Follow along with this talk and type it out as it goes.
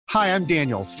Hi, I'm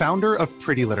Daniel, founder of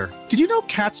Pretty Litter. Did you know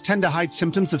cats tend to hide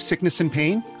symptoms of sickness and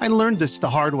pain? I learned this the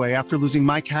hard way after losing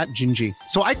my cat, Gingy.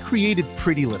 So I created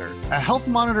Pretty Litter, a health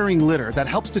monitoring litter that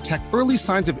helps detect early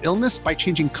signs of illness by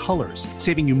changing colors,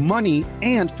 saving you money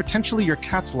and potentially your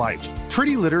cat's life.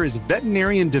 Pretty Litter is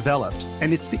veterinarian developed,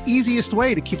 and it's the easiest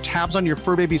way to keep tabs on your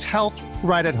fur baby's health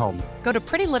right at home. Go to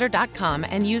prettylitter.com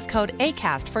and use code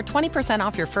ACAST for 20%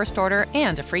 off your first order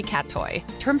and a free cat toy.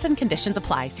 Terms and conditions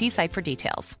apply. See site for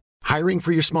details. Hiring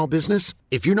for your small business?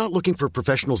 If you're not looking for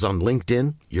professionals on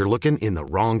LinkedIn, you're looking in the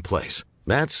wrong place.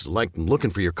 That's like looking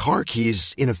for your car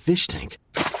keys in a fish tank.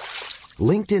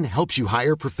 LinkedIn helps you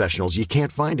hire professionals you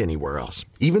can't find anywhere else,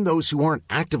 even those who aren't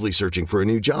actively searching for a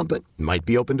new job but might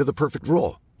be open to the perfect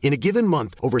role. In a given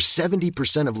month, over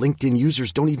 70% of LinkedIn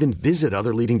users don't even visit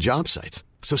other leading job sites.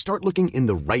 So start looking in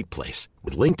the right place.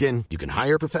 With LinkedIn, you can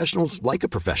hire professionals like a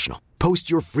professional. Post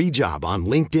your free job on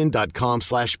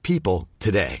linkedin.com/people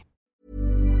today.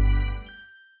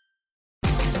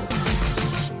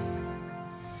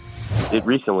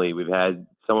 Recently, we've had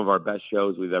some of our best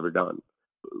shows we've ever done.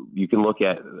 You can look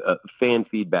at fan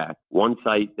feedback. One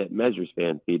site that measures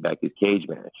fan feedback is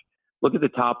CageMatch. Look at the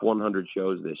top 100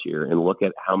 shows this year and look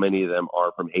at how many of them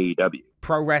are from AEW.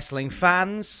 Pro wrestling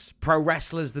fans, pro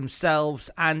wrestlers themselves,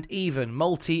 and even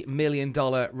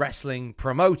multi-million-dollar wrestling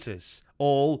promoters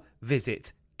all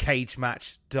visit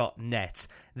CageMatch.net.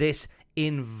 This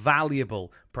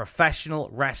invaluable professional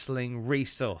wrestling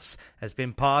resource has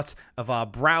been part of our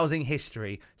browsing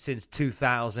history since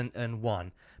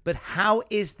 2001. But how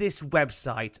is this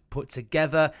website put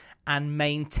together and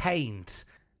maintained?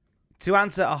 To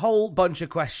answer a whole bunch of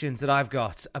questions that I've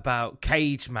got about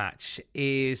Cage Match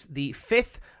is the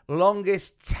fifth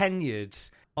longest tenured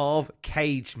of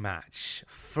Cage Match,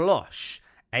 Flosch,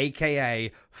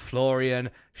 a.k.a.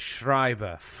 Florian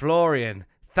Schreiber. Florian,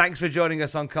 thanks for joining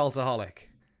us on Cultaholic.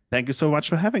 Thank you so much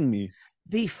for having me.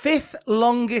 The fifth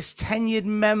longest tenured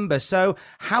member. So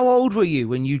how old were you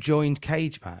when you joined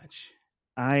Cage Match?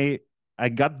 I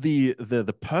got the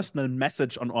personal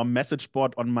message on our message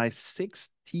board on my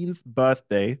 16th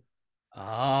birthday. Oh,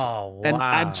 wow. And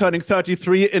I'm turning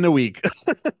 33 in a week.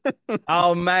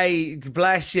 Oh, mate,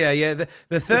 bless you. Yeah,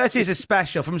 the 30s are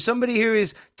special. From somebody who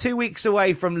is 2 weeks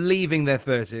away from leaving their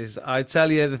 30s, I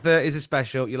tell you, the 30s are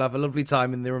special. You'll have a lovely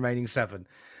time in the remaining 7.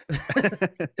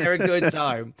 They're a good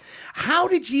time. How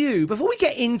did you, before we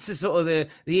get into sort of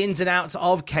the ins and outs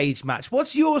of Cage Match,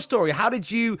 what's your story?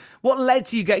 What led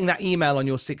to you getting that email on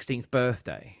your 16th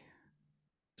birthday?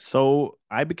 So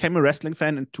I became a wrestling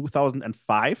fan in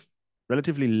 2005,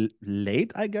 relatively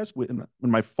late, I guess, when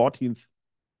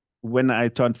I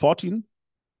turned 14.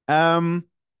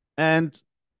 And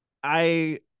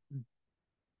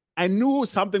I knew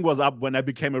something was up when I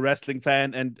became a wrestling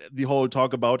fan, and the whole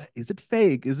talk about, is it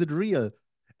fake? Is it real?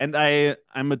 And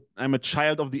I'm a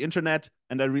child of the internet,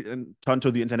 and I turned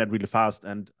to the internet really fast.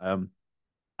 And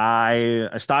I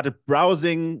started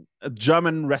browsing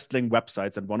German wrestling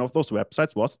websites, and one of those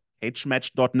websites was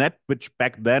CageMatch.net, which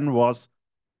back then was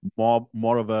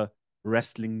more of a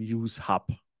wrestling news hub.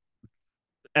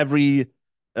 Every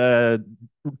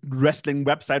wrestling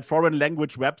website, foreign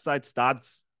language website,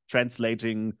 starts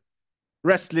translating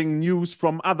wrestling news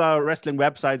from other wrestling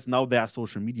websites. Now there are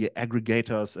social media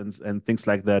aggregators and things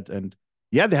like that. And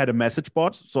yeah, they had a message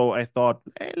board. So I thought,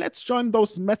 hey, let's join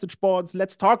those message boards.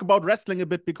 Let's talk about wrestling a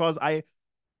bit, because I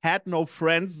had no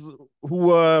friends who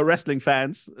were wrestling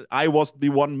fans. I was the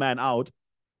one man out.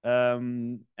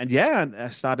 And I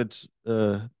started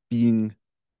being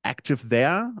active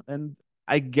there. And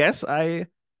I guess I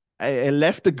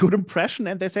left a good impression,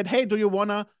 and they said, hey, do you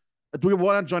wanna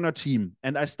join our team?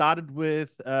 And I started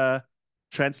with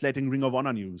translating Ring of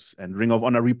Honor news and Ring of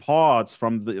Honor reports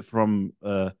from the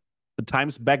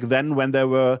times back then when there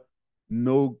were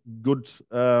no good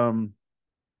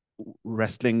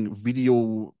wrestling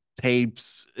video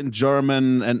tapes in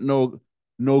German, and no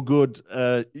good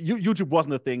YouTube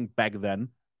wasn't a thing back then.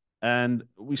 And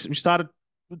we started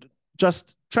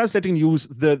just translating news.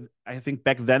 I think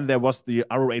back then there was the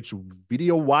ROH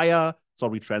Video Wire, so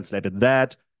we translated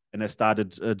that. And I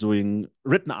started doing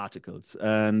written articles.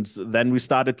 And then we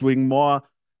started doing more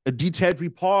detailed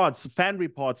reports, fan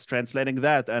reports, translating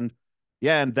that. And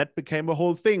that became a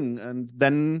whole thing. And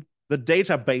then the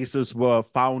databases were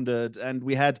founded, and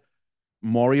we had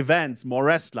more events, more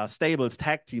wrestlers, stables,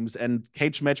 tag teams, and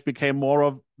Cage Match became more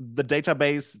of the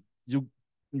database you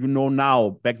know now.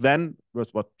 Back then,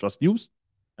 it was just news.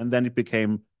 And then it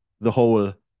became the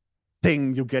whole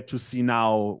thing you get to see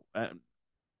now.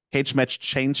 Cage Match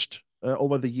changed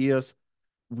over the years.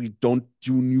 We don't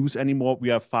do news anymore. We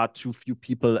are far too few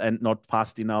people and not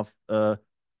fast enough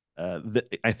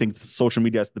I think social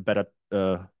media is the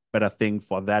better thing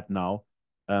for that now.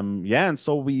 And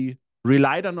so we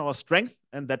relied on our strength,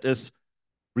 and that is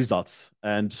results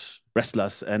and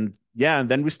wrestlers. And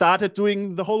then we started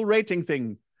doing the whole rating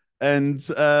thing and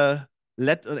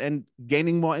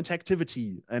gaining more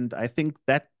interactivity. And I think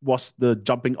that was the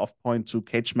jumping off point to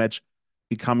Cage Match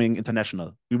becoming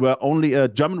international. We were only a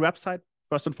German website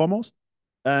first and foremost,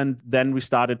 and then we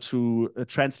started to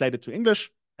translate it to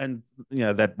English, and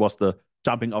that was the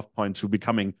jumping off point to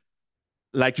becoming,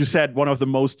 like you said, one of the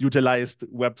most utilized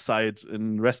websites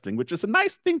in wrestling, which is a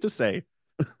nice thing to say.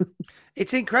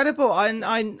 It's incredible. We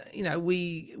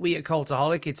at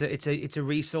Cultaholic, it's a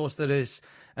resource that has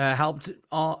helped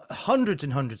hundreds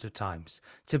and hundreds of times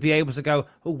to be able to go,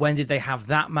 oh, when did they have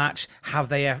that match? Have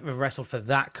they ever wrestled for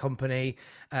that company?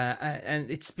 And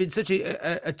it's been such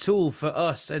a tool for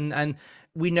us. And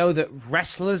we know that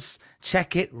wrestlers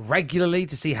check it regularly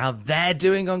to see how they're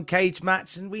doing on Cage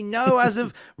Match. And we know as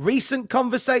of recent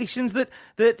conversations that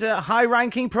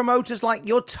high-ranking promoters like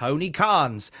your Tony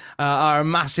Khans are a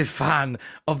massive fan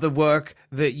of the work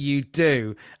that you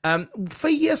do. For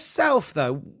yourself,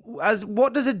 though,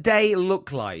 what does a day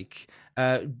look like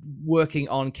working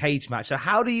on Cage Match? So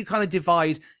how do you kind of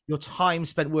divide your time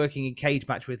spent working in Cage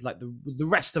Match with like the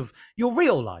rest of your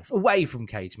real life away from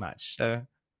Cage Match?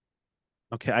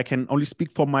 Okay, I can only speak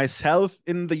for myself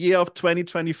in the year of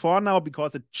 2024 now,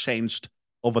 because it changed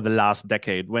over the last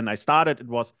decade. When I started, it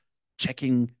was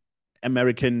checking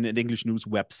American and English news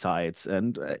websites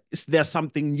and is there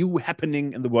something new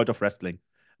happening in the world of wrestling?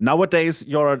 Nowadays,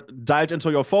 you're dialed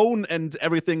into your phone and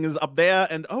everything is up there,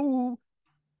 and who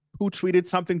tweeted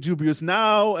something dubious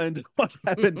now and what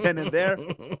happened then and there.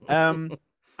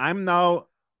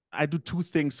 I do two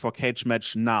things for Cage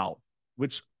Match now,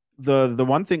 which the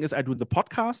one thing is I do the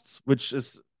podcasts, which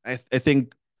is I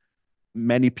think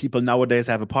many people nowadays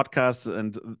have a podcast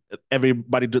and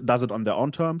everybody does it on their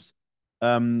own terms.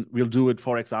 We'll do it,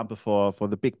 for example, for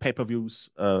the big pay-per-views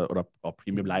or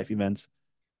premium live events,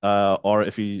 or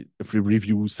if we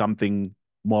review something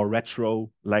more retro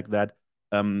like that.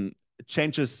 It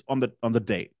changes on the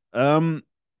day.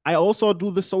 I also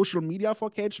do the social media for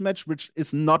Cage Match, which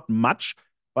is not much,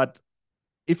 but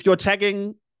if you're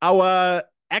tagging our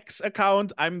X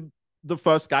account, I'm the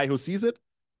first guy who sees it,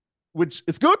 which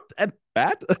is good and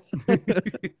bad.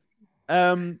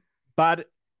 But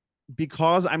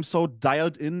because I'm so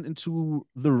dialed into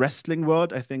the wrestling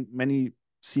world, I think many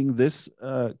seeing this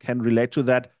can relate to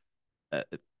that.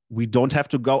 We don't have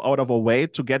to go out of our way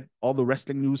to get all the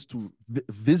wrestling news, to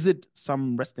visit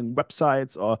some wrestling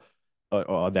websites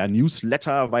or their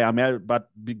newsletter via mail, but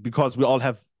because we all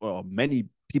have, or many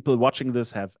people watching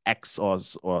this have X or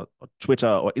Twitter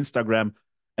or Instagram,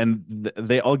 and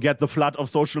they all get the flood of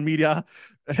social media.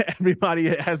 Everybody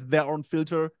has their own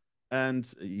filter. And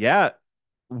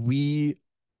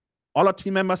all our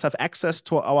team members have access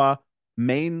to our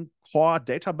main core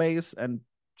database and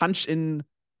punch in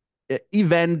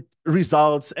event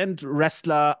results and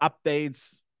wrestler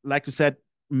updates. Like you said,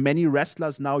 many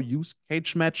wrestlers now use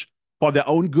Cage Match for their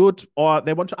own good, or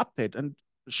they want to update and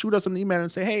shoot us an email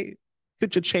and say, hey,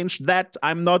 could you change that?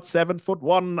 I'm not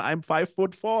 7'1", I'm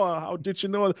 5'4". How did you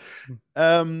know?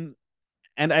 And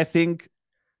I think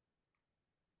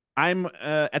I'm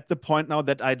at the point now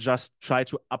that I just try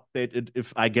to update it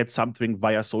if I get something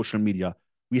via social media.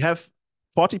 We have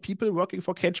 40 people working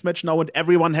for Cage Match now, and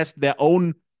everyone has their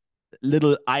own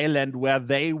little island where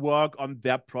they work on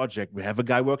their project. We have a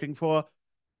guy working for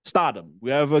Stardom.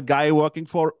 We have a guy working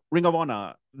for Ring of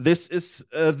Honor. This is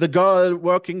the girl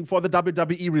working for the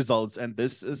WWE results, and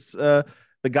this is the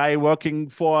guy working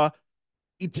for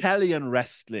Italian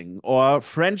wrestling or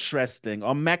French wrestling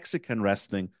or Mexican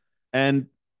wrestling. And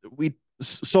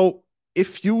so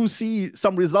if you see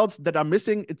some results that are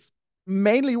missing, it's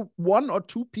mainly one or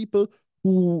two people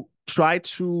who try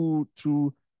to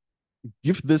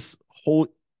give this whole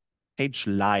page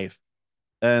life.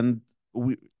 And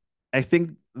I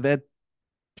think that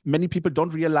many people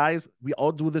don't realize we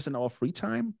all do this in our free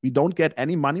time. We don't get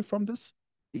any money from this.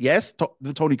 Yes,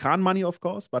 the Tony Khan money, of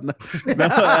course, but no, we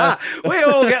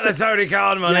all get the Tony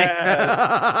Khan money.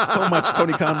 Yeah, so much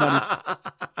Tony Khan money.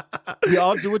 We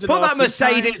all do it. Put that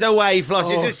Mercedes away,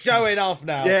 Flosch. You're just showing off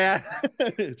now. Yeah.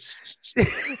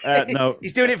 No,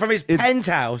 he's doing it from his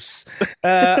penthouse,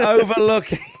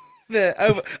 overlooking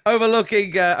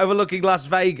overlooking Las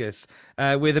Vegas,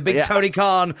 with a big Tony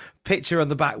Khan picture on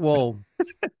the back wall.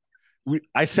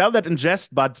 I sell that in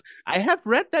jest, but I have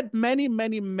read that many,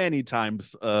 many, many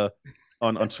times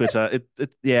on Twitter.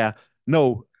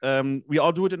 No, we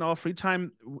all do it in our free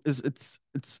time. It's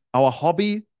our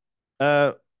hobby.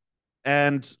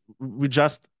 and we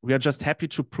are just happy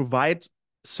to provide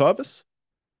service,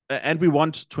 and we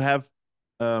want to have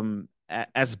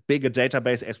as big a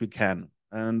database as we can,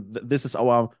 and this is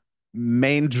our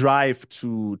main drive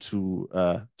to do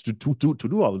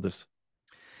all of this.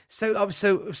 So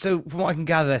from what I can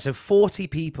gather, so 40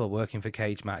 people working for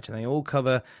CageMatch, and they all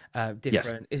cover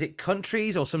different. Yes. Is it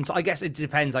countries or some? I guess it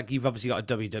depends. Like you've obviously got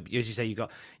a WWE, as you say, you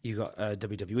got a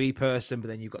WWE person, but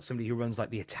then you've got somebody who runs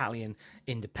like the Italian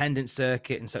independent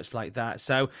circuit and such like that.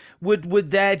 So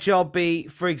would their job be,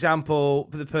 for example,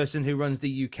 the person who runs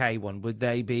the UK one? Would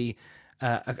they be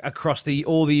across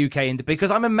all the UK?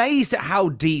 Because I'm amazed at how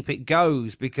deep it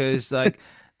goes. Because like.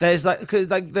 There's because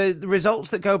the results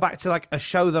that go back to like a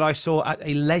show that I saw at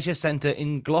a leisure centre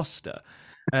in Gloucester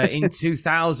in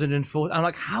 2004. I'm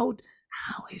like, how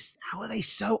are they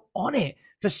so on it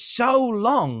for so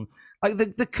long? Like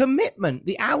the commitment,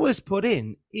 the hours put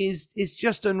in is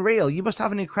just unreal. You must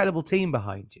have an incredible team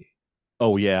behind you.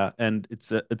 Oh yeah, and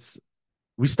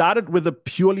we started with a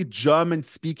purely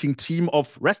German-speaking team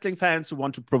of wrestling fans who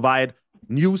want to provide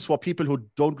news for people who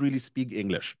don't really speak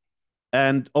English.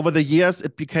 And over the years,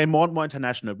 it became more and more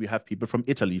international. We have people from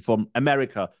Italy, from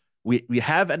America. We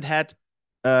have and had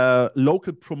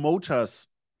local promoters.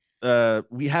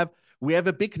 We have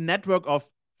a big network of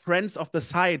friends of the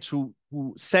site who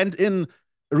send in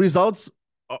results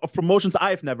of promotions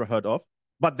I've never heard of.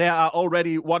 But there are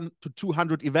already 100 to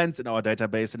 200 events in our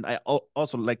database. And I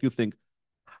also, like, you think,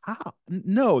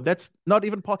 no, that's not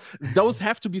even possible. Those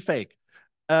have to be fake.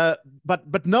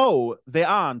 But no, they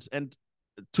aren't. And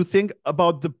to think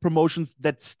about the promotions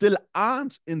that still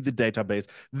aren't in the database,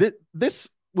 this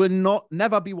will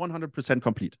never be 100%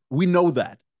 complete. We know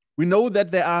that. We know that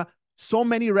there are so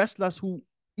many wrestlers who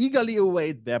eagerly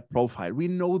await their profile. We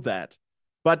know that.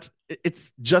 But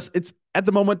it's at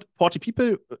the moment 40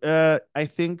 people. I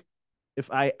think if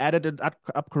I added it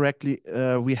up correctly,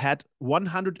 we had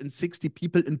 160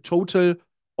 people in total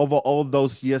over all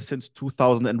those years since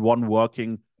 2001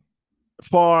 working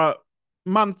for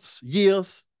months,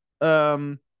 years.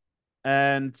 And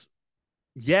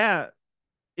yeah,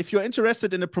 if you're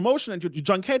interested in a promotion and you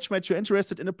join CageMatch, you're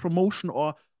interested in a promotion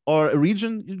or a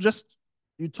region,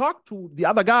 you talk to the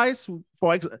other guys who,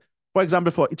 for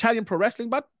example, for Italian pro wrestling,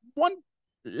 but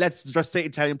let's just say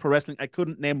Italian pro wrestling. I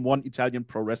couldn't name one Italian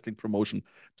pro wrestling promotion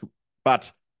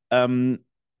but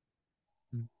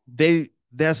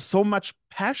there's so much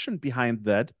passion behind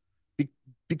that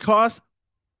because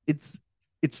it's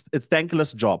a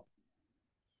thankless job.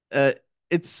 You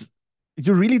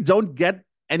really don't get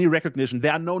any recognition.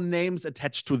 There are no names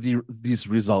attached to these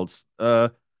results.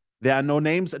 There are no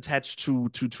names attached to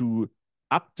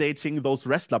updating those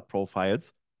wrestler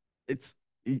profiles.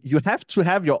 You have to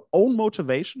have your own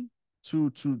motivation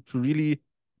to really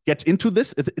get into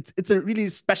this. It's a really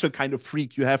special kind of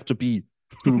freak you have to be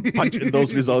to punch in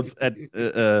those results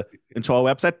into our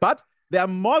website. But there are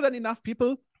more than enough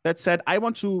people that said, I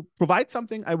want to provide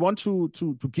something. I want to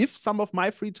give some of my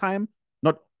free time,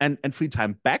 and free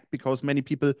time back, because many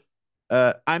people,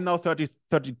 I'm now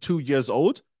 32 years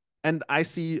old, and I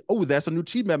see, oh, there's a new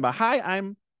team member. Hi,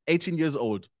 I'm 18 years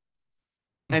old.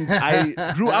 And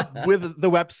I grew up with the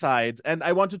website, and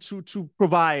I wanted to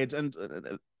provide, and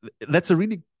that's a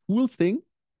really cool thing.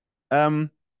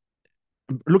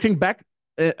 Looking back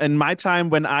in my time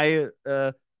when I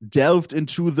delved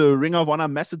into the Ring of Honor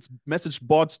message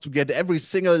boards to get every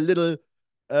single little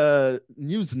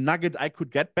news nugget I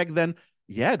could get back then,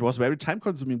 yeah, it was very time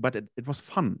consuming, but it was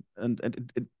fun, and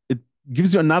it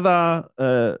gives you another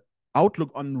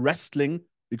outlook on wrestling,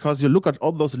 because you look at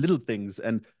all those little things.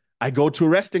 And I go to a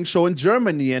wrestling show in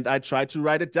Germany and I try to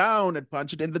write it down and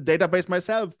punch it in the database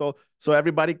myself, so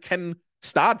everybody can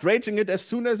start rating it as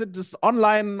soon as it is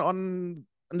online on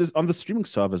the streaming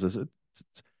services.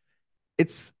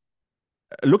 It's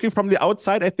looking from the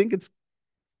outside, I think it's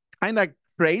kind of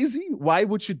crazy. Why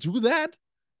would you do that?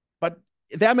 But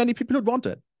there are many people who want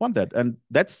that, and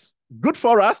that's good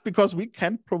for us because we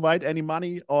can't provide any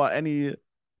money or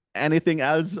anything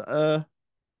else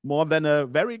more than a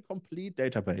very complete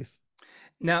database.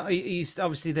 Now,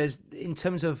 obviously, there's, in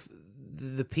terms of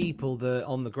the people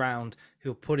on the ground who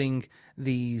are putting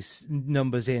these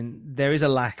numbers in, there is a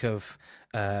lack of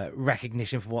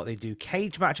recognition for what they do.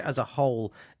 CageMatch as a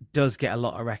whole does get a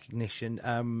lot of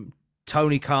recognition.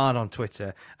 Tony Khan on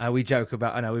Twitter, we joke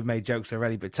about, I know we've made jokes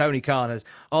already, but Tony Khan has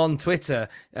on Twitter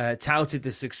touted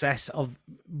the success of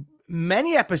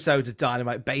many episodes of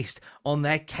Dynamite based on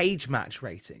their cage match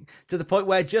rating, to the point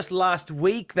where just last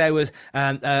week there was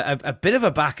a bit of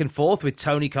a back and forth with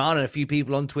Tony Khan and a few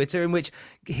people on Twitter in which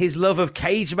his love of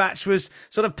cage match was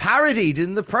sort of parodied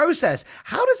in the process.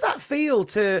 How does that feel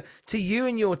to you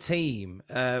and your team?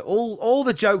 All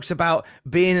the jokes about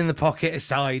being in the pocket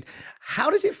aside, how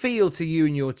does it feel to you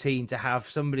and your team to have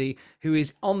somebody who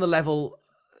is on the level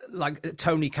like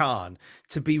Tony Khan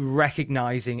to be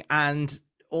recognizing and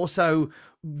also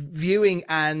viewing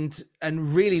and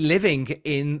really living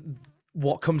in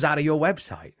what comes out of your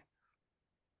website?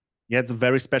 Yeah, it's a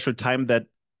very special time that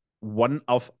one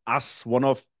of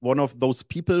those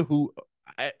people who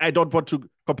I don't want to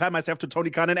compare myself to Tony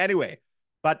Khan in any way,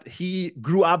 but he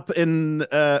grew up in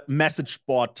message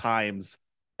board times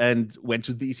and went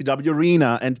to the ECW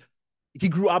arena, and he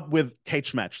grew up with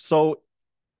Cage Match. So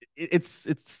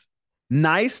it's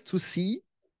nice to see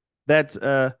that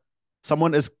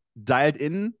someone is dialed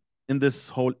in this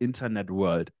whole internet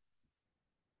world.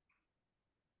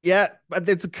 Yeah, but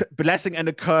it's a blessing and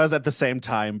a curse at the same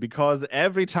time, because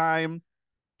every time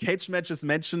Cage Match is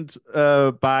mentioned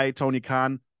by Tony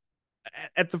Khan,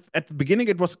 at the beginning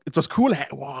it was cool. Hey,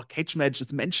 wow, Cage Match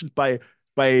is mentioned by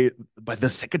the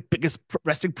second biggest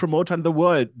wrestling promoter in the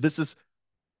world. This is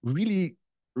really,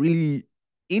 really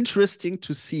interesting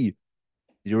to see.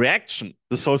 The reaction,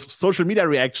 the social media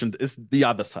reaction, is the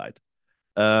other side.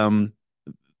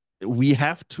 We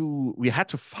had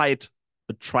to fight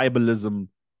the tribalism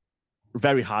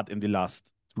very hard in the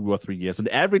last 2 or 3 years. And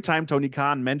every time Tony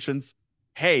Khan mentions,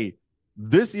 hey,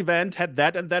 this event had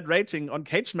that and that rating on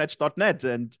CageMatch.net,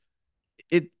 and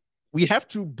we have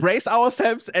to brace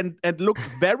ourselves and look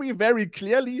very, very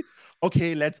clearly,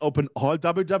 okay, let's open all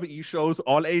WWE shows,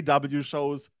 all AEW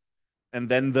shows, and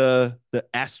then the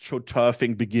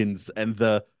astroturfing begins, and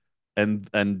the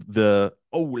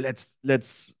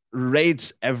let's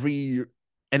rate every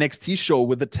NXT show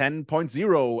with a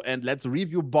 10.0, and let's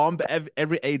review bomb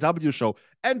every AEW show,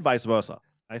 and vice versa.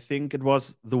 I think it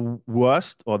was the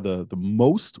worst or the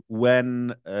most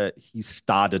when he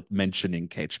started mentioning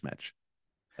Cage Match,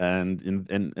 and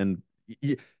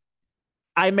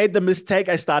I made the mistake.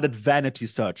 I started vanity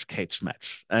search Cage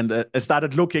Match, and I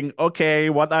started looking, okay,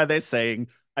 what are they saying?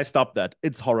 I stopped that.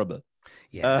 It's horrible.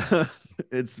 Yeah,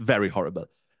 it's very horrible.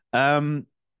 And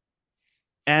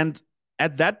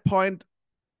at that point,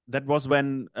 that was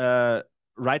when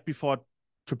right before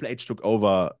Triple H took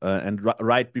over, and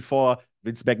right before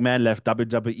Vince McMahon left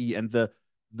WWE, and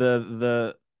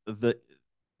the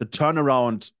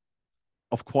turnaround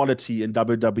of quality in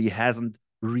WWE hasn't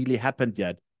really happened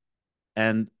yet.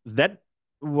 And that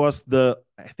was the,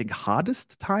 I think,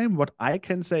 hardest time, what I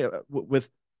can say, with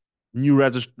new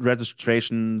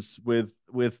registrations, with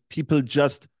people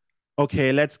just,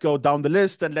 okay, let's go down the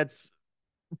list and let's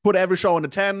put every show on a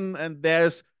 10, and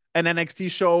there's an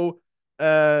NXT show,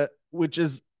 which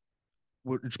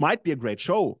might be a great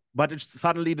show, but it's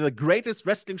suddenly the greatest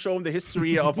wrestling show in the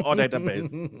history of our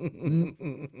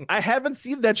database. I haven't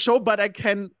seen that show, but I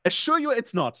can assure you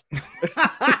it's not.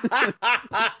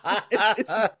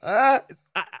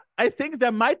 I think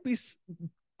there might be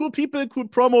cool people, cool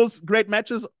promos, great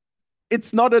matches.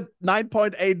 It's not a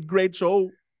 9.8 great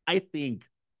show, I think.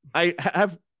 I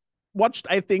have watched,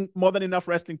 I think, more than enough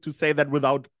wrestling to say that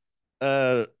without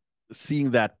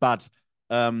seeing that. But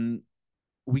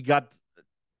we got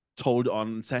told on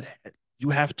and said, you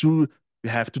have to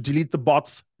delete the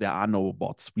bots. There are no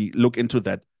bots. We look into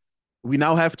that. We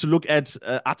now have to look at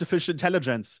artificial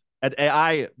intelligence, at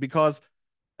AI, because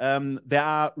there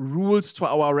are rules to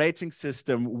our rating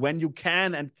system. When you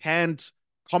can and can't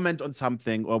comment on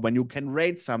something, or when you can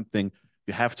rate something,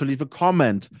 you have to leave a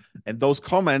comment. And those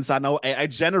comments are now AI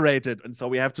generated. And so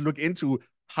we have to look into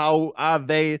how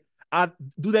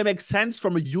do they make sense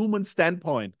from a human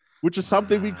standpoint, which is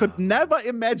something we could never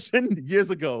imagine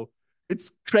years ago.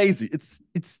 It's crazy. It's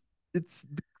the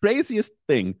craziest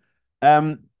thing.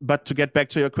 But to get back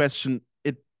to your question,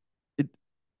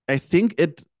 I think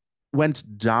it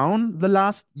went down the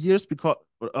last years, because,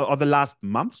 or the last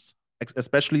months,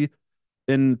 especially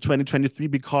in 2023,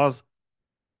 because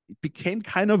it became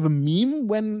kind of a meme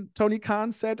when Tony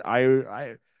Khan said,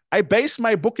 I base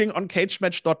my booking on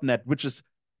CageMatch.net, which is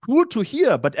cool to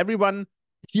hear, but everyone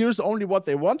hears only what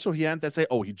they want to hear, and they say,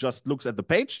 oh, he just looks at the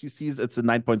page, he sees it's a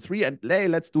 9.3, and hey,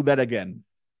 let's do that again.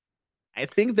 I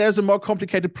think there's a more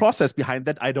complicated process behind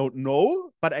that. I don't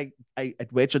know, but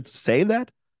I'd wager to say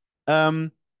that.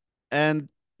 And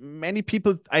many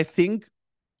people, I think,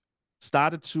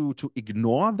 started to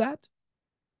ignore that.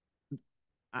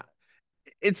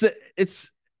 It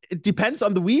depends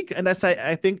on the week, and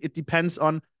I think it depends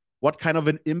on what kind of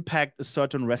an impact a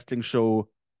certain wrestling show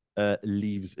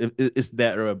leaves. Is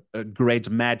there a great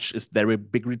match? Is there a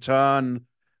big return?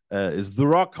 Is The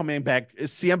Rock coming back?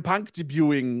 Is CM Punk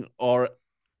debuting or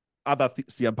other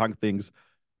CM Punk things?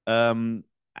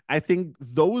 I think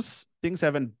those things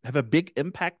have a big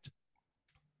impact.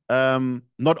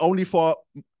 Not only for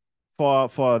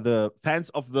the fans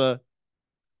of the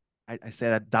I say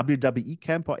that WWE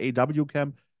camp or AW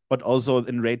camp, but also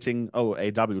in rating. Oh,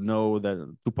 AW, no,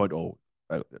 the 2.0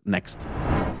 next.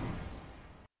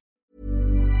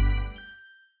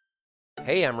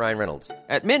 Hey, I'm Ryan Reynolds.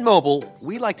 At Mint Mobile,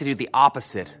 we like to do the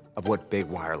opposite of what Big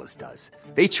Wireless does.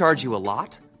 They charge you a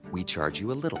lot, we charge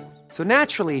you a little. So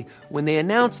naturally, when they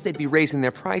announced they'd be raising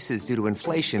their prices due to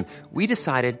inflation, we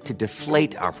decided to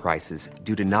deflate our prices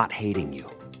due to not hating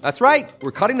you. That's right.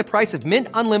 We're cutting the price of Mint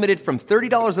Unlimited from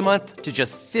 $30 a month to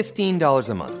just $15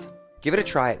 a month. Give it a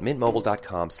try at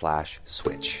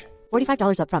mintmobile.com/switch.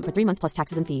 $45 up front for 3 months plus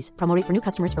taxes and fees. Promo rate for new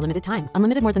customers for limited time.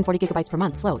 Unlimited more than 40 gigabytes per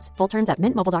month. Slows full terms at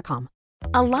mintmobile.com.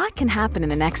 A lot can happen in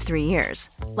the next 3 years.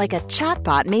 Like a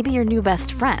chatbot may be your new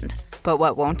best friend. But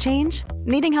what won't change?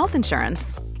 Needing health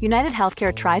insurance. United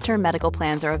Healthcare Tri-Term Medical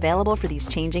Plans are available for these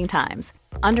changing times.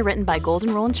 Underwritten by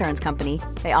Golden Rule Insurance Company,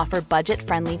 they offer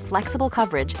budget-friendly, flexible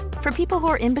coverage for people who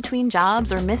are in between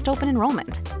jobs or missed open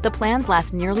enrollment. The plans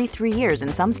last nearly 3 years in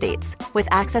some states, with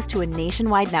access to a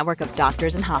nationwide network of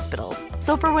doctors and hospitals.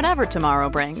 So for whatever tomorrow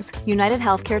brings, United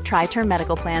Healthcare Tri-Term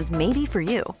Medical Plans may be for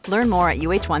you. Learn more at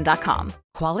uh1.com.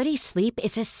 Quality sleep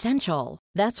is essential.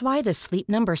 That's why the Sleep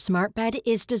Number Smart Bed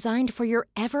is designed for your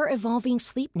ever-evolving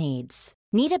sleep needs.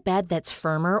 Need a bed that's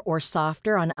firmer or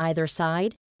softer on either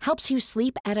side? Helps you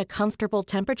sleep at a comfortable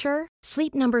temperature?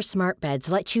 Sleep Number Smart Beds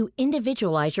let you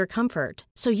individualize your comfort,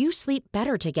 so you sleep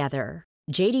better together.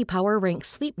 J.D. Power ranks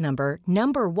Sleep Number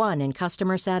number 1 in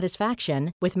customer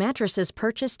satisfaction with mattresses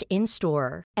purchased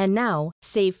in-store. And now,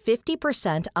 save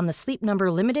 50% on the Sleep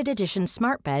Number Limited Edition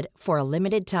Smart Bed for a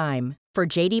limited time. For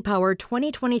J.D. Power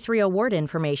 2023 award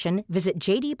information, visit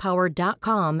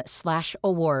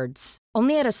jdpower.com/awards.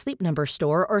 Only at a Sleep Number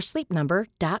store or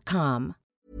sleepnumber.com.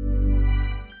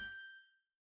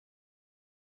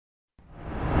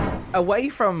 Away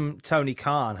from Tony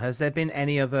Khan, has there been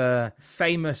any other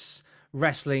famous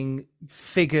wrestling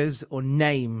figures or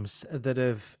names that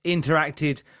have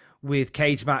interacted with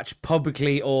Cage Match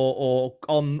publicly or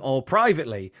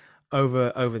privately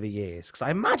over the years? Because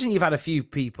I imagine you've had a few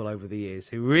people over the years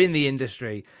who were in the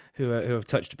industry who have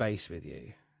touched base with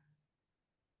you.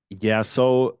 Yeah,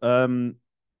 so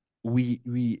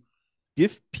we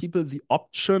give people the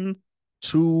option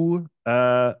to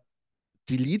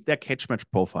delete their Cage Match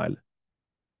profile,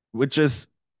 which is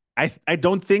I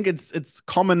don't think it's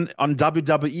common on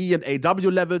WWE and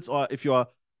AW levels, or if you're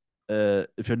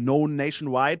known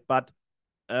nationwide, but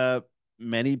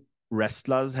many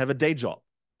wrestlers have a day job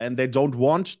and they don't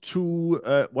want to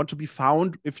be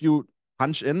found if you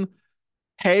punch in,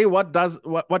 hey, what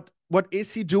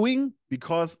is he doing?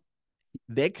 Because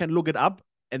they can look it up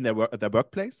in their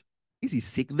workplace. Is he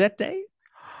sick that day?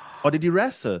 Or did he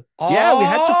wrestle? Oh! Yeah, we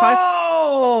had to find.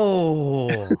 Oh,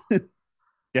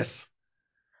 yes,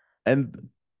 and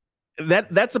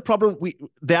that's a problem.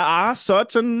 There are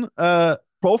certain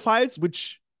profiles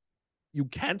which you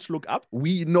can't look up.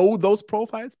 We know those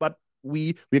profiles, but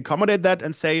we accommodate that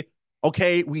and say,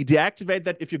 okay, we deactivate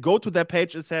that. If you go to their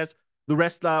page, it says the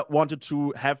wrestler wanted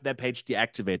to have their page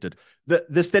deactivated.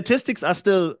 The statistics are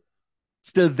still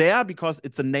there because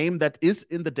it's a name that is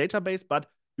in the database, but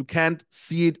you can't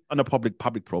see it on a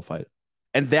public profile.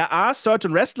 And there are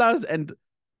certain wrestlers and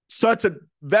certain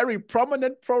very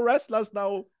prominent pro wrestlers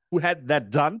now who had that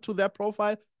done to their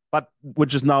profile, but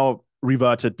which is now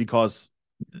reverted because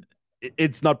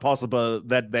it's not possible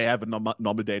that they have a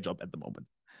normal day job at the moment.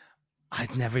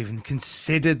 I'd never even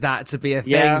considered that to be a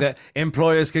thing that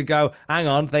employers could go, hang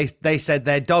on, they said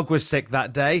their dog was sick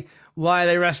that day. Why are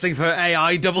they wrestling for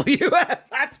AIWF?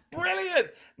 That's brilliant.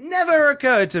 Never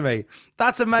occurred to me.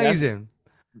 That's amazing.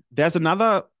 There's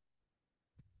another,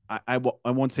 I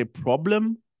won't say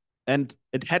problem, and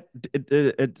I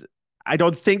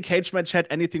don't think Cage Match had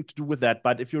anything to do with that.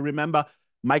 But if you remember,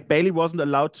 Mike Bailey wasn't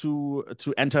allowed to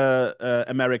enter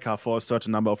America for a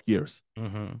certain number of years.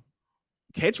 Mm-hmm.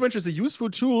 Cage Match is a useful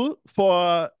tool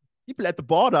for people at the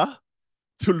border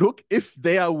to look if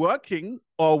they are working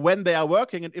or when they are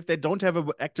working, and if they don't have an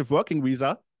active working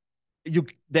visa,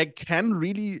 they can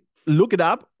really look it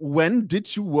up. When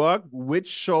did you work? Which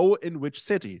show in which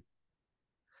city?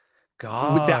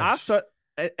 Gosh.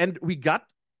 And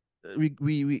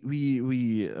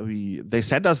they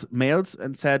sent us mails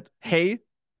and said, hey,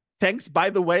 thanks, by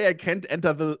the way, I can't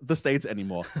enter the States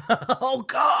anymore. Oh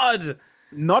God.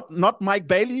 not Mike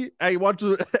Bailey. I want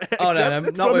to Oh no,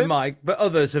 not with him. Mike, but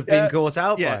others have been caught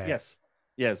out by it.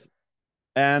 Yes,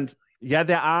 and yeah,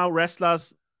 there are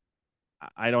wrestlers.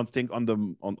 I don't think on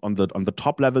the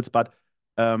top levels, but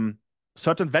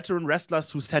certain veteran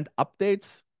wrestlers who send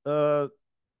updates,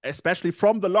 especially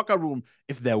from the locker room,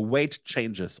 if their weight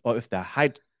changes or if their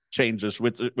height changes,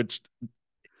 which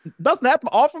doesn't happen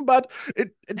often, but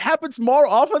it happens more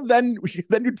often than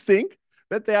you'd think,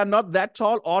 that they are not that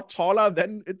tall or taller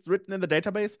than it's written in the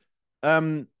database.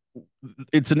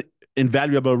 It's an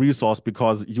invaluable resource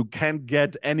because you can't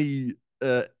get any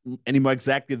more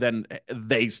exactly than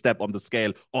they step on the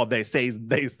scale, or they say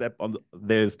they step on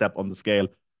the scale.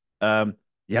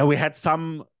 We had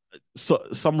some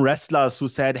wrestlers who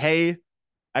said, "Hey,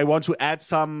 I want to add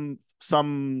some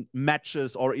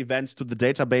matches or events to the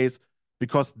database,"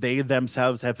 because they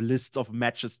themselves have lists of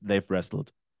matches they've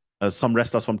wrestled. Some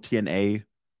wrestlers from TNA.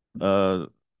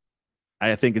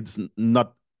 I think it's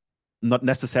not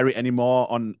necessary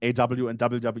anymore on AW and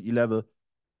WWE level,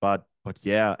 but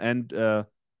yeah. And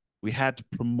we had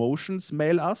promotions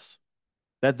mail us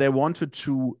that they wanted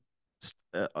to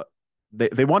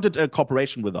they wanted a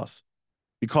cooperation with us,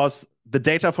 because the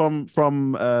data from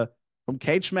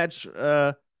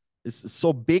CageMatch is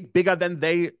so bigger than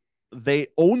they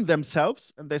own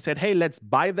themselves, and they said, "Hey, let's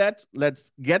buy that,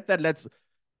 let's get that, let's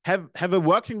have a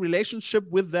working relationship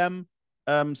with them,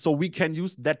 so we can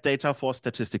use that data for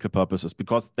statistical purposes,"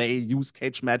 because they use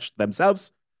CageMatch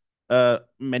themselves.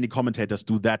 Many commentators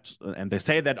do that, and they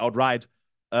say that outright.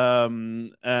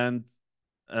 And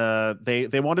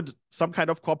they wanted some kind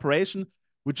of cooperation,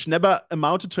 which never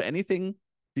amounted to anything,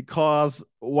 because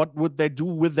what would they do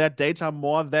with that data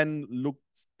more than look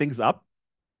things up?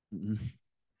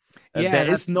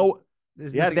 There's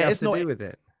nothing else to do with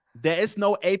it. There is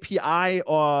no API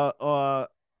or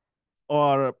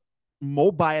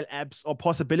mobile apps or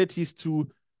possibilities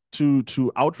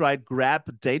to outright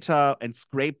grab data and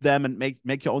scrape them and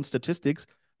make your own statistics.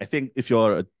 I think if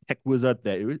you're a tech wizard,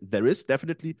 there is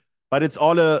definitely, but it's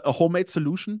all a homemade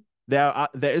solution. There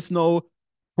is no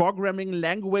programming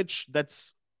language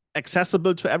that's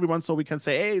accessible to everyone, so we can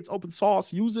say, "Hey, it's open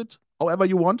source, use it however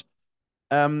you want."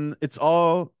 It's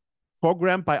all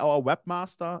programmed by our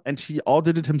webmaster, and he all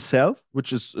did it himself,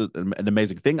 which is an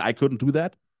amazing thing. I couldn't do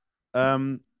that.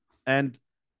 And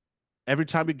every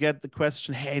time we get the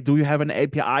question, "Hey, do you have an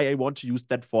API? I want to use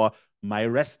that for my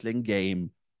wrestling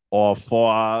game, or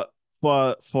for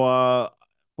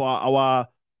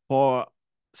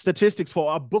statistics, for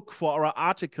our book, for our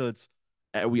articles,"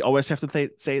 we always have to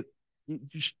say,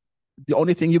 the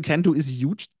only thing you can do is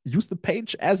use the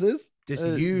page as is. Just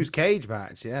use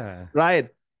CageMatch, yeah. Right.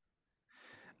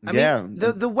 I mean,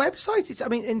 the website,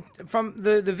 from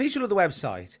the visual of the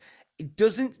website, it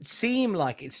doesn't seem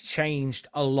like it's changed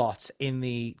a lot in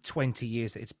the 20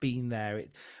 years that it's been there.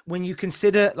 When you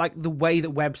consider like the way that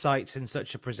websites and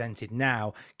such are presented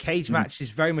now, CageMatch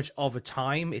is very much of a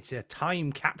time. It's a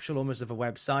time capsule almost of a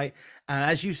website. And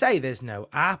as you say, there's no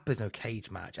app, there's no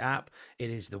CageMatch app. It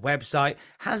is the website.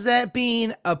 Has there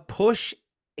been a push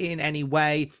in any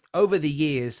way over the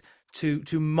years to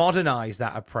modernize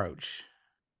that approach?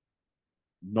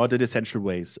 Not in essential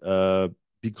ways,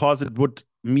 because it would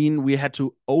mean we had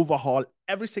to overhaul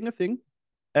every single thing.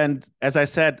 And as I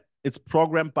said, it's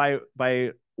programmed by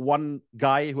one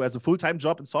guy who has a full-time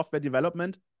job in software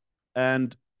development,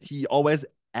 and he always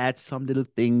adds some little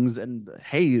things, and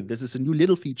hey, this is a new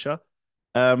little feature,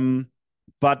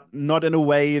 but not in a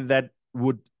way that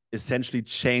would essentially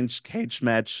change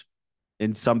CageMatch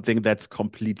in something that's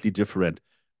completely different.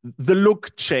 The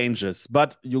look changes,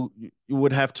 but you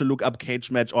would have to look up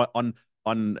CageMatch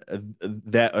on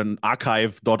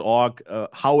archive.org,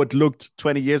 how it looked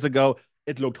 20 years ago.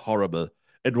 It looked horrible.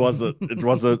 It was a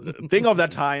thing of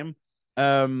that time.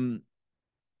 But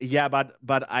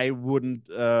I wouldn't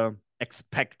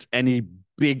expect any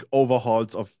big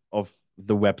overhauls of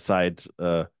the website,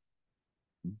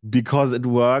 because it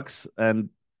works,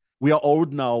 and we are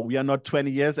old now. We are not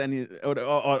 20 years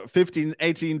or 15,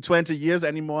 18, 20 years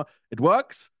anymore. It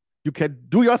works. You can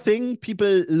do your thing.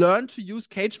 People learn to use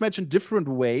CageMatch in different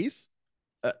ways,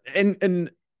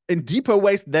 in deeper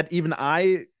ways that even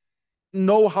I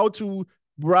know how to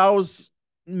browse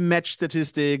match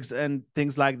statistics and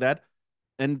things like that.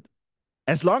 And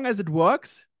as long as it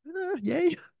works,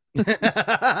 yay.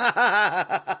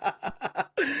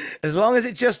 As long as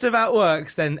it just about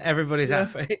works, then everybody's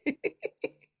happy.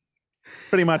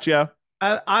 Pretty much, yeah.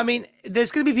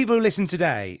 There's going to be people who listen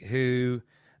today who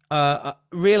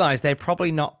realize they're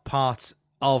probably not part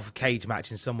of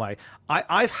CageMatch in some way.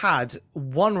 I've had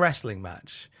one wrestling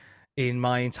match in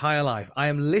my entire life. I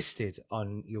am listed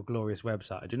on your glorious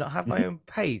website. I do not have my own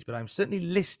page, but I'm certainly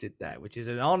listed there, which is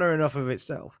an honor enough of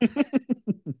itself.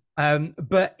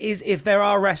 But if there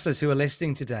are wrestlers who are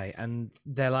listening today and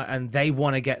they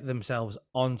want to get themselves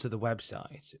onto the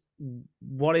website,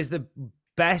 what is the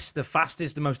best, the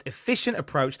fastest, the most efficient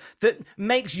approach that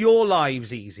makes your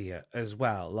lives easier as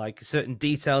well? Like certain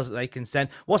details that they can send.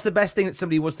 What's the best thing that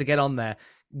somebody wants to get on there?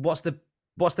 What's the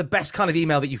best kind of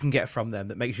email that you can get from them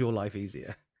that makes your life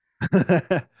easier?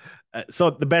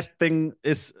 So the best thing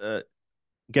is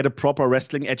get a proper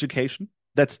wrestling education.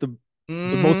 That's the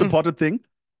most important thing.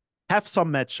 Have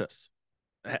some matches.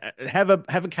 Have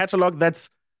a catalog that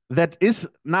is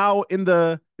now in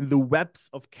the webs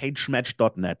of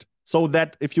CageMatch.net. So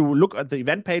that if you look at the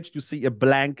event page, you see a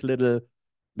blank little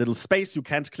space. You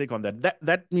can't click on that.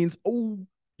 That means, oh,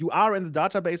 you are in the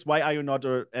database. Why are you not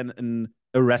a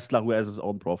wrestler who has his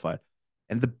own profile?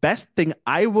 And the best thing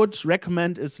I would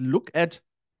recommend is look at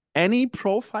any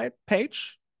profile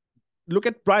page. Look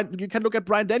at Brian. You can look at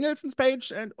Bryan Danielson's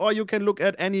page, or you can look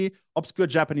at any obscure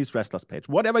Japanese wrestler's page,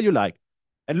 whatever you like,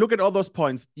 and look at all those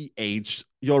points: the age,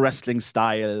 your wrestling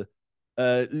style.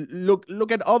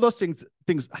 Look at all those things: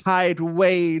 height,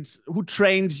 weight, who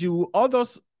trained you, all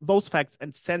those facts,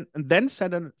 and then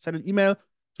send an email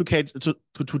to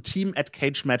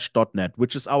team@cagematch.net,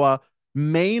 which is our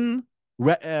main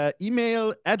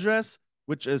email address,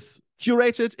 which is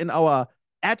curated in our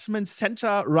admin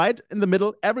center right in the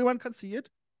middle. Everyone can see it,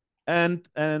 and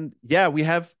yeah, we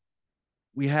have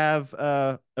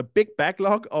a big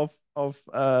backlog of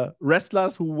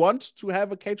wrestlers who want to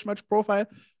have a cage match profile.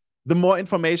 The more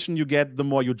information you get, the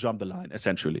more you jump the line,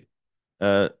 essentially.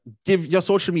 Give your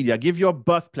social media, give your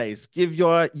birthplace, give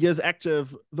your years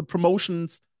active, the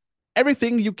promotions,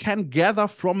 everything you can gather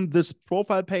from this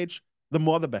profile page, the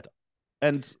more the better.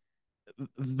 And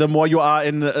the more you are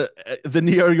the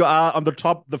nearer you are on the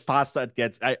top, the faster it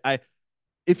gets.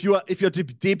 If you're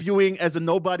debuting as a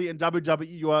nobody in WWE,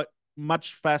 you are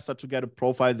much faster to get a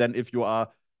profile than if you are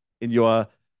in your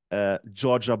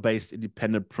Georgia-based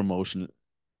independent promotion.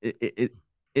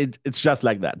 It's just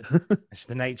like that. It's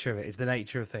the nature of it. It's the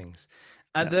nature of things.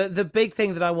 And the big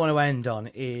thing that I want to end on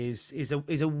is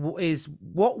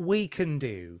what we can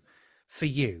do for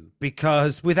you,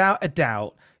 because without a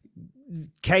doubt,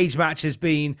 Cage Match has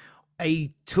been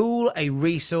a tool, a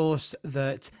resource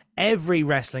that every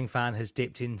wrestling fan has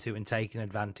dipped into and taken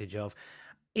advantage of.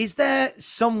 Is there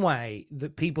some way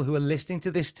that people who are listening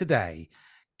to this today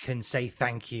can say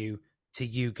thank you to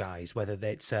you guys, whether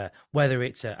it's a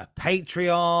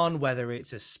Patreon, whether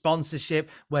it's a sponsorship,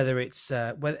 whether it's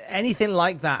anything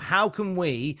like that? How can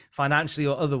we, financially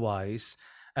or otherwise,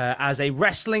 as a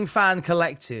wrestling fan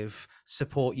collective,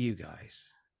 support you guys?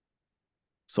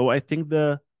 So I think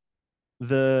the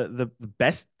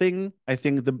best thing, I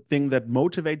think the thing that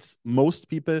motivates most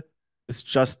people is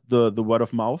just the word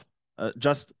of mouth.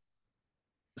 Just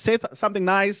say something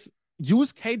nice.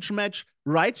 Use Cage Match.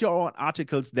 Write your own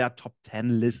articles. There are top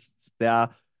 10 lists. There are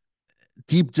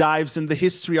deep dives in the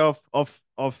history of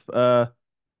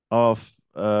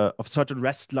certain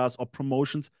wrestlers or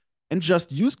promotions, and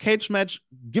just use Cage Match.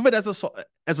 Give it as a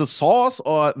source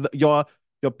or your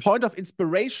point of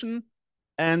inspiration.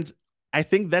 And I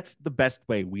think that's the best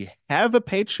way. We have a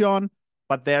Patreon,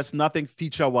 but there's nothing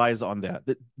feature-wise on there.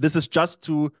 This is just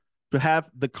to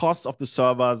have the cost of the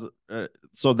servers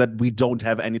so that we don't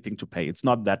have anything to pay. It's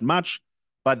not that much,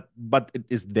 but it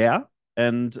is there,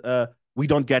 and we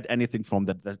don't get anything from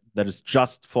that. That is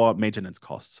just for maintenance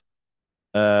costs.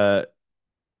 Otherwise,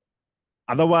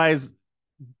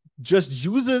 just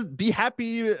use it. Be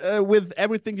happy with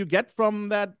everything you get from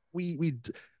that. We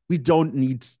don't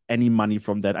need any money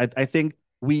from that. I think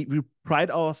we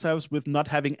pride ourselves with not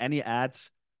having any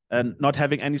ads and not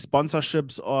having any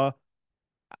sponsorships,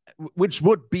 which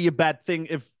would be a bad thing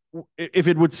if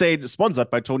it would say sponsored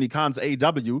by Tony Khan's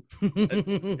AEW.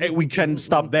 We can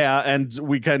stop there and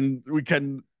we can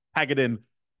pack it in.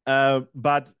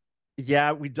 But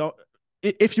yeah, we don't.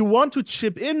 If you want to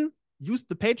chip in, use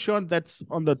the Patreon that's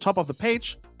on the top of the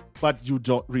page, but you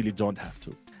don't have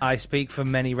to. I speak for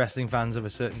many wrestling fans of a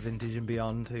certain vintage and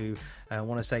beyond who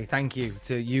want to say thank you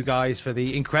to you guys for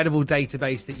the incredible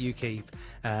database that you keep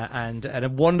and a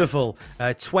wonderful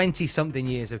 20-something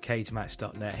years of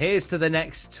CageMatch.net. Here's to the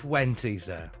next 20,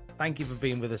 sir. Thank you for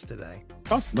being with us today. Of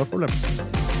course, no problem.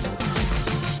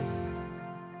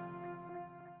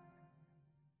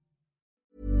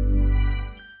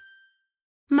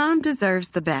 Mom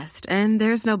deserves the best, and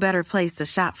there's no better place to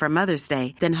shop for Mother's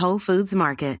Day than Whole Foods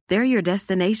Market. They're your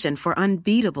destination for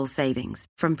unbeatable savings,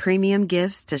 from premium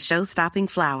gifts to show-stopping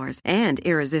flowers and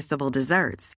irresistible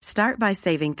desserts. Start by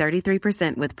saving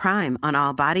 33% with Prime on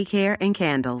all body care and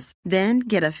candles. Then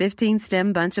get a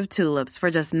 15-stem bunch of tulips for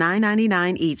just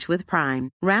 $9.99 each with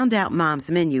Prime. Round out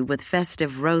Mom's menu with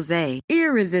festive rosé,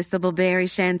 irresistible berry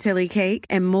chantilly cake,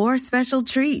 and more special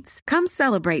treats. Come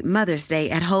celebrate Mother's Day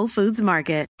at Whole Foods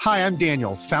Market. Hi, I'm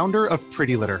Daniel, founder of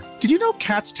Pretty Litter. Did you know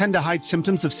cats tend to hide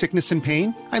symptoms of sickness and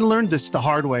pain? I learned this the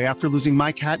hard way after losing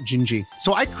my cat, Gingy.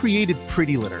 So I created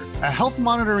Pretty Litter, a health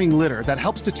monitoring litter that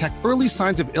helps detect early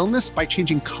signs of illness by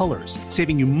changing colors,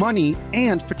 saving you money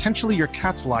and potentially your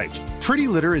cat's life. Pretty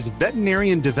Litter is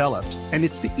veterinarian developed, and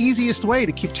it's the easiest way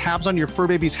to keep tabs on your fur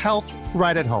baby's health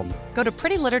right at home. Go to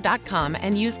prettylitter.com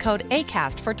and use code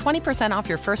ACAST for 20% off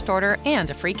your first order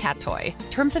and a free cat toy.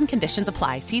 Terms and conditions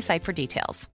apply. See site for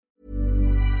details.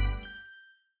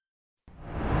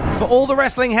 For all the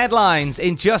wrestling headlines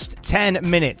in just 10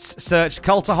 minutes, search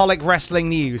Cultaholic Wrestling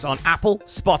News on Apple,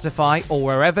 Spotify, or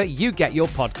wherever you get your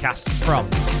podcasts from.